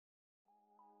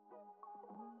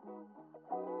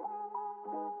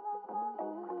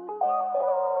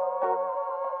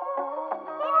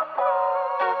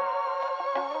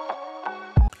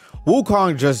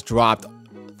Wukong just dropped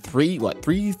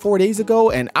 4 days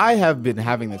ago, and I have been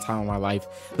having the time of my life.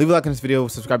 Leave a like on this video,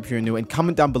 subscribe if you're new, and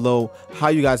comment down below how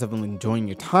you guys have been enjoying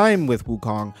your time with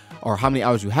Wukong, or how many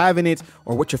hours you have in it,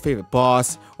 or what's your favorite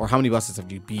boss, or how many bosses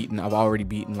have you beaten. I've already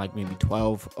beaten like maybe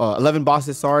 11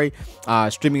 bosses, sorry.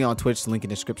 Streaming on Twitch, link in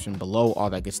the description below, all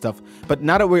that good stuff. But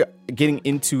now that we're getting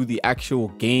into the actual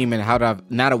game, and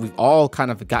now that we've all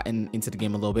kind of gotten into the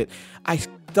game a little bit, I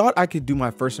thought I could do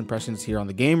my first impressions here on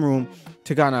the game room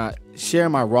to kind of share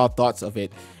my raw thoughts of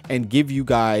it and give you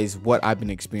guys what I've been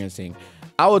experiencing.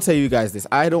 I will tell you guys this: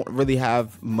 I don't really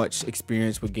have much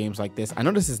experience with games like this. I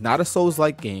know this is not a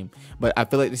Souls-like game, but I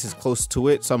feel like this is close to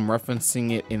it, so I'm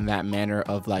referencing it in that manner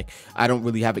of like, I don't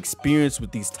really have experience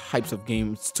with these types of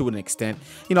games to an extent.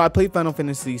 You know, I played Final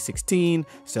Fantasy 16,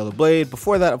 Stellar Blade.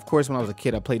 Before that, of course, when I was a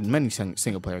kid, I played many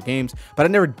single-player games, but I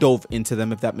never dove into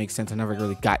them, if that makes sense. I never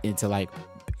really got into like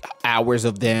hours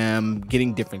of them,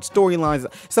 getting different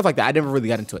storylines, stuff like that. I never really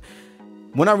got into it.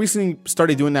 When I recently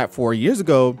started doing that 4 years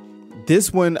ago,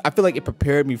 this one, I feel like it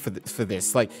prepared me for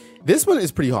this. Like, this one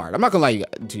is pretty hard. I'm not gonna lie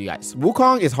to you guys.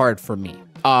 Wukong is hard for me.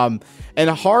 And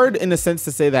hard in the sense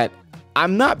to say that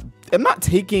I'm not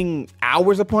taking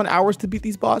hours upon hours to beat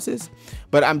these bosses,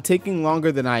 but I'm taking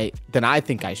longer than I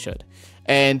think I should.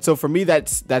 And so for me,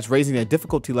 that's raising a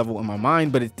difficulty level in my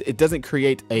mind, but it doesn't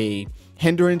create a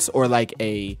hindrance or like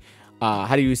a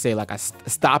how do you say, like a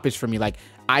stoppage for me. Like,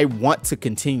 I want to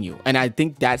continue, and I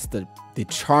think that's the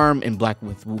charm in Black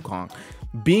with Wukong.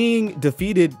 Being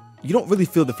defeated, you don't really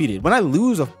feel defeated. When I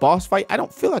lose a boss fight, I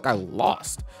don't feel like I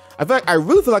lost. I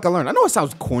really feel like I learned. I know it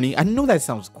sounds corny. I know that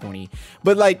sounds corny,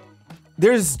 but like,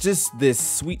 there's just this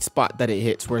sweet spot that it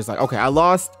hits where it's like, okay, I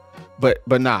lost, but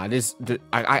nah,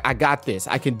 I got this.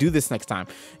 I can do this next time.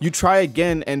 You try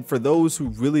again, and for those who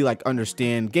really like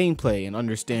understand gameplay and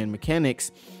understand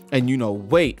mechanics, and you know,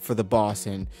 wait for the boss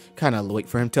and kind of wait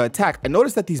for him to attack. I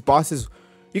noticed that these bosses,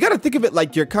 you got to think of it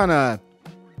like you're kind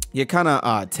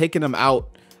of taking them out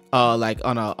like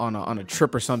on a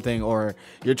trip or something, or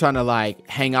you're trying to like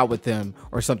hang out with them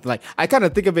or something. Like, I kind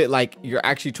of think of it like you're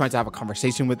actually trying to have a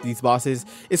conversation with these bosses.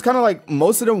 It's kind of like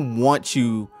most of them want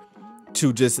you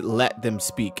to just let them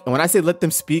speak. And when I say let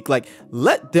them speak, like,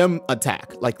 let them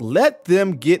attack, like, let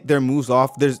them get their moves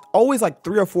off. There's always like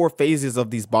 3 or 4 phases of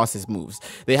these bosses moves.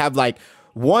 They have like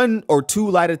 1 or 2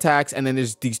 light attacks, and then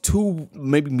there's these 2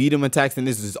 maybe medium attacks, and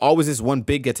there's always this one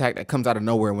big attack that comes out of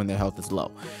nowhere when their health is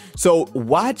low. So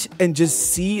watch and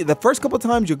just see. The first couple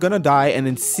times you're gonna die, and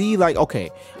then see like, okay,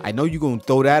 I know you're gonna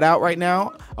throw that out right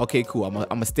now. Okay, cool. I'm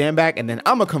gonna stand back, and then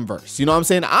I'm gonna converse. You know what I'm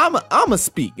saying? I'm gonna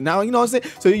speak now. You know what I'm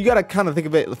saying? So you gotta kind of think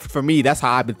of it. For me, that's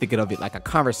how I've been thinking of it, like a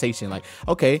conversation. Like,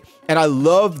 okay. And I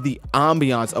love the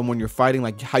ambiance of when you're fighting,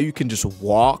 like how you can just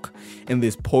walk in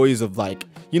this poise of like,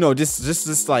 you know,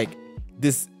 just like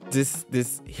this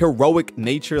heroic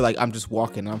nature. Like, I'm just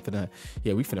walking, we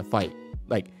finna fight.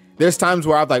 Like, there's times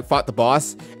where I've like fought the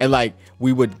boss, and like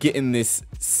we would get in this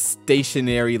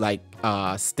stationary, like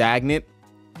stagnant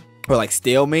or like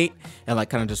stalemate, and like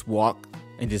kind of just walk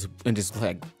and just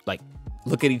like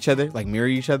look at each other, like mirror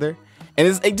each other. And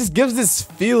it just gives this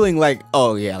feeling like,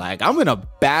 oh yeah, like I'm in a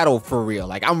battle for real.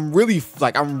 Like, I'm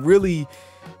really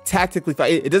tactically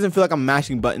fight. It doesn't feel like I'm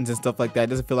mashing buttons and stuff like that. It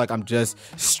doesn't feel like I'm just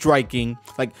striking.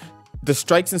 Like, the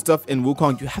strikes and stuff in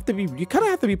Wukong, you kind of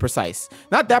have to be precise.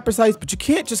 Not that precise, but you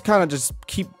can't just kind of just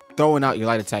keep throwing out your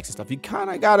light attacks and stuff. You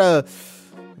kind of gotta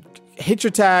hit your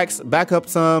attacks, back up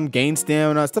some, gain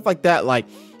stamina, stuff like that. Like,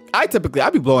 I'd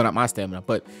be blowing up my stamina,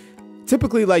 but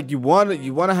typically, like, you want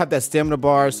to have that stamina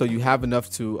bar so you have enough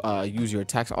to use your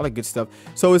attacks, all that good stuff.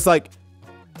 So it's like,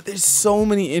 there's so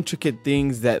many intricate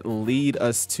things that lead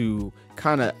us to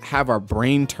kind of have our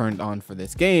brain turned on for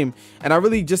this game, and I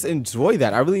really just enjoy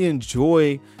that. I really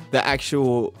enjoy the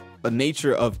actual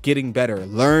nature of getting better,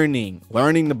 learning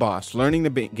the boss, learning the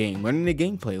game, learning the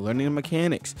gameplay, learning the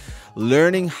mechanics,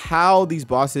 learning how these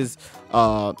bosses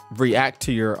react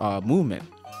to your movement.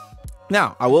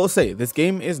 Now, I will say this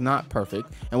game is not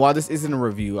perfect, and while this isn't a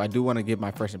review, I do want to give my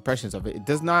first impressions of it.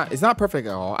 It's not perfect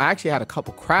at all. I actually had a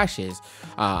couple crashes.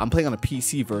 I'm playing on a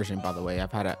PC version, by the way.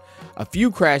 I've had a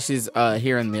few crashes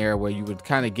here and there where you would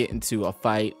kind of get into a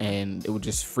fight and it would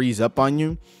just freeze up on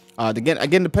you.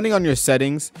 Again, depending on your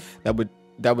settings, that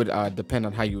would depend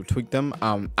on how you would tweak them.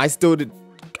 I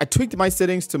tweaked my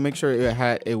settings to make sure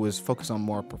it was focused on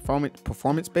more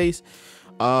performance based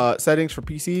settings for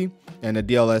PC, and the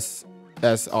DLS.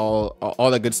 That's all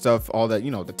that good stuff, all that, you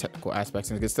know, the technical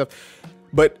aspects and good stuff.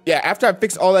 But yeah, after I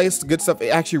fixed all that good stuff, it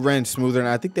actually ran smoother, and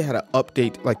I think they had an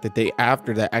update like the day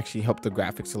after that actually helped the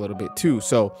graphics a little bit too.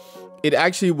 So it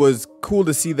actually was cool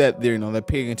to see that they're, they're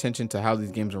paying attention to how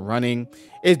these games are running.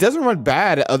 It doesn't run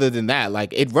bad other than that.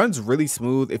 Like, it runs really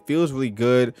smooth. It feels really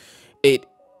good. It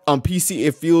on PC,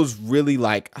 it feels really,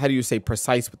 like, how do you say,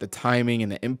 precise with the timing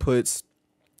and the inputs.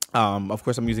 Of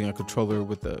course, I'm using a controller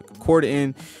with the cord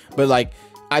in, but like,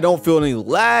 I don't feel any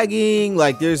lagging.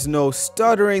 Like, there's no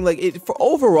stuttering. Like, it for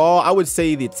overall, I would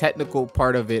say the technical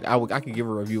part of it, I could give a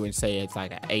review and say it's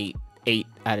like an 8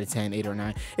 out of 10, 8 or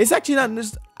 9. It's actually not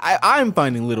just, I'm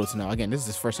finding little to no. Again, this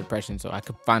is first impression, so I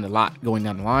could find a lot going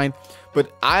down the line,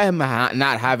 but I am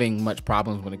not having much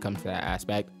problems when it comes to that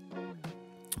aspect.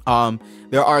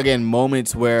 There are, again,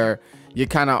 moments where you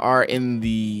kind of are in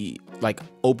the like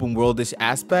open worldish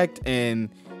aspect, and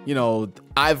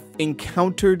I've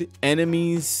encountered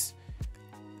enemies.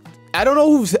 I don't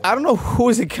know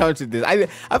who's encountered this. I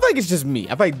feel like it's just me. I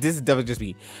feel like this is definitely just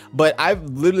me. But I've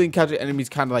literally encountered enemies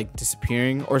kind of like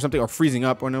disappearing or something, or freezing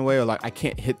up or in a way, or like I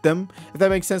can't hit them, if that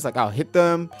makes sense. Like, I'll hit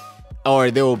them,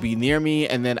 or they will be near me,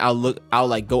 and then I'll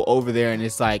like go over there, and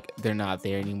it's like they're not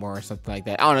there anymore or something like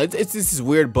that. I don't know. It's this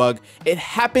weird bug. It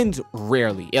happens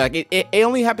rarely. Like, it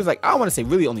only happens, like, I want to say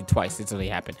really only twice it's only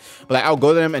happened. But like, I'll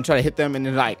go to them and try to hit them, and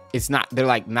they're like, they're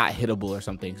like not hittable or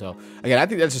something. So again, I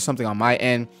think that's just something on my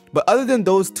end. But other than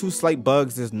those two slight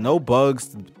bugs, there's no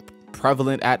bugs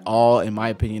prevalent at all, in my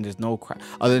opinion. There's no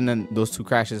other than those two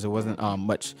crashes. There wasn't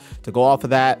much to go off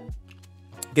of that.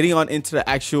 Getting on into the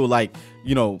actual, like,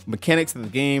 mechanics of the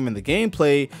game and the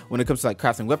gameplay when it comes to like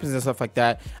crafting weapons and stuff like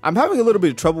that, I'm having a little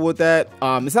bit of trouble with that.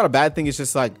 It's not a bad thing. It's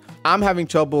just like I'm having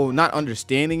trouble not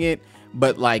understanding it,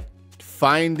 but like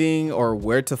finding or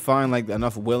where to find like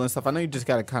enough will and stuff. I know you just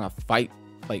gotta kind of fight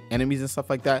like enemies and stuff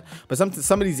like that, but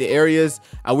some of these areas,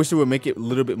 I wish it would make it a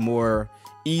little bit more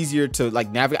easier to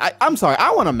like navigate. I'm sorry,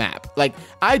 I want a map. Like,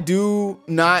 I do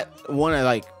not want to,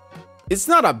 like, it's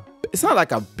not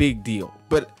like a big deal,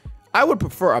 but I would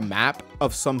prefer a map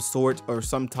of some sort or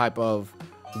some type of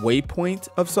waypoint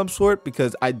of some sort,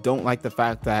 because I don't like the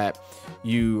fact that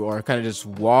you are kind of just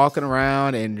walking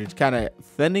around and you're kind of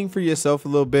fending for yourself a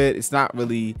little bit. It's not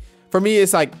really, for me,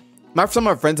 it's like some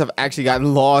of my friends have actually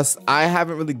gotten lost. I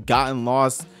haven't really gotten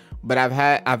lost, but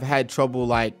I've had trouble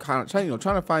like kind of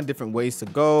trying to find different ways to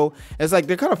go. It's like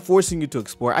they're kind of forcing you to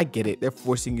explore. I get it, they're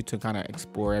forcing you to kind of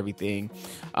explore everything,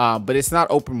 but it's not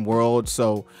open world,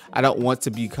 so I don't want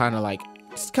to be kind of like,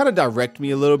 just kind of direct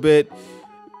me a little bit.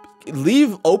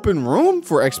 Leave open room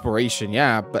for exploration,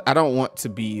 yeah, but I don't want to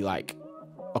be like,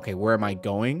 okay, where am I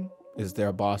going? Is there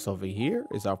a boss over here?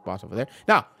 Is there a boss over there?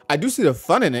 Now, I do see the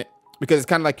fun in it, because it's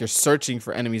kind of like you're searching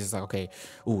for enemies. It's like, okay,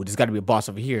 ooh, there's got to be a boss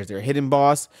over here. Is there a hidden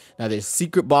boss? Now, there's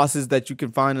secret bosses that you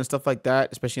can find and stuff like that,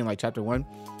 especially in like chapter 1.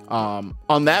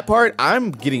 On that part,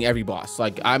 I'm getting every boss.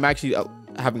 Like, I'm actually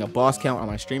having a boss count on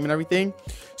my stream and everything.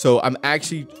 So I'm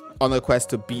actually on the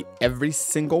quest to beat every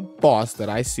single boss that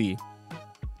I see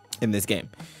in this game.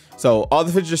 So all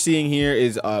the footage you're seeing here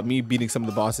is me beating some of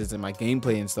the bosses and my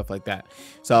gameplay and stuff like that.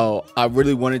 So I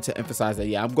really wanted to emphasize that,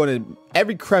 yeah, I'm going to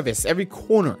every crevice, every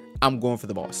corner, I'm going for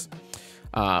the boss.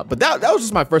 But that was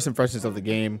just my first impressions of the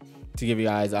game to give you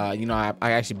guys. I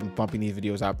actually been bumping these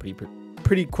videos out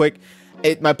pretty quick.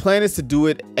 My plan is to do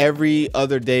it every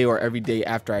other day or every day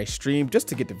after I stream, just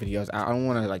to get the videos out. I don't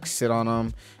want to like sit on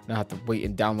them and I have to wait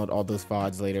and download all those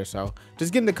VODs later. So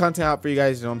just getting the content out for you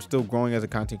guys. I'm still growing as a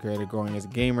content creator, growing as a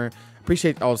gamer.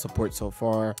 Appreciate all the support so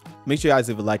far. Make sure you guys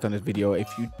leave a like on this video if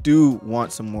you do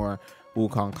want some more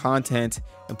Wukong content,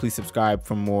 and please subscribe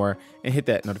for more and hit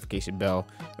that notification bell,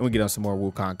 and we get on some more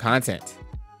Wukong content.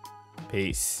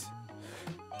 Peace.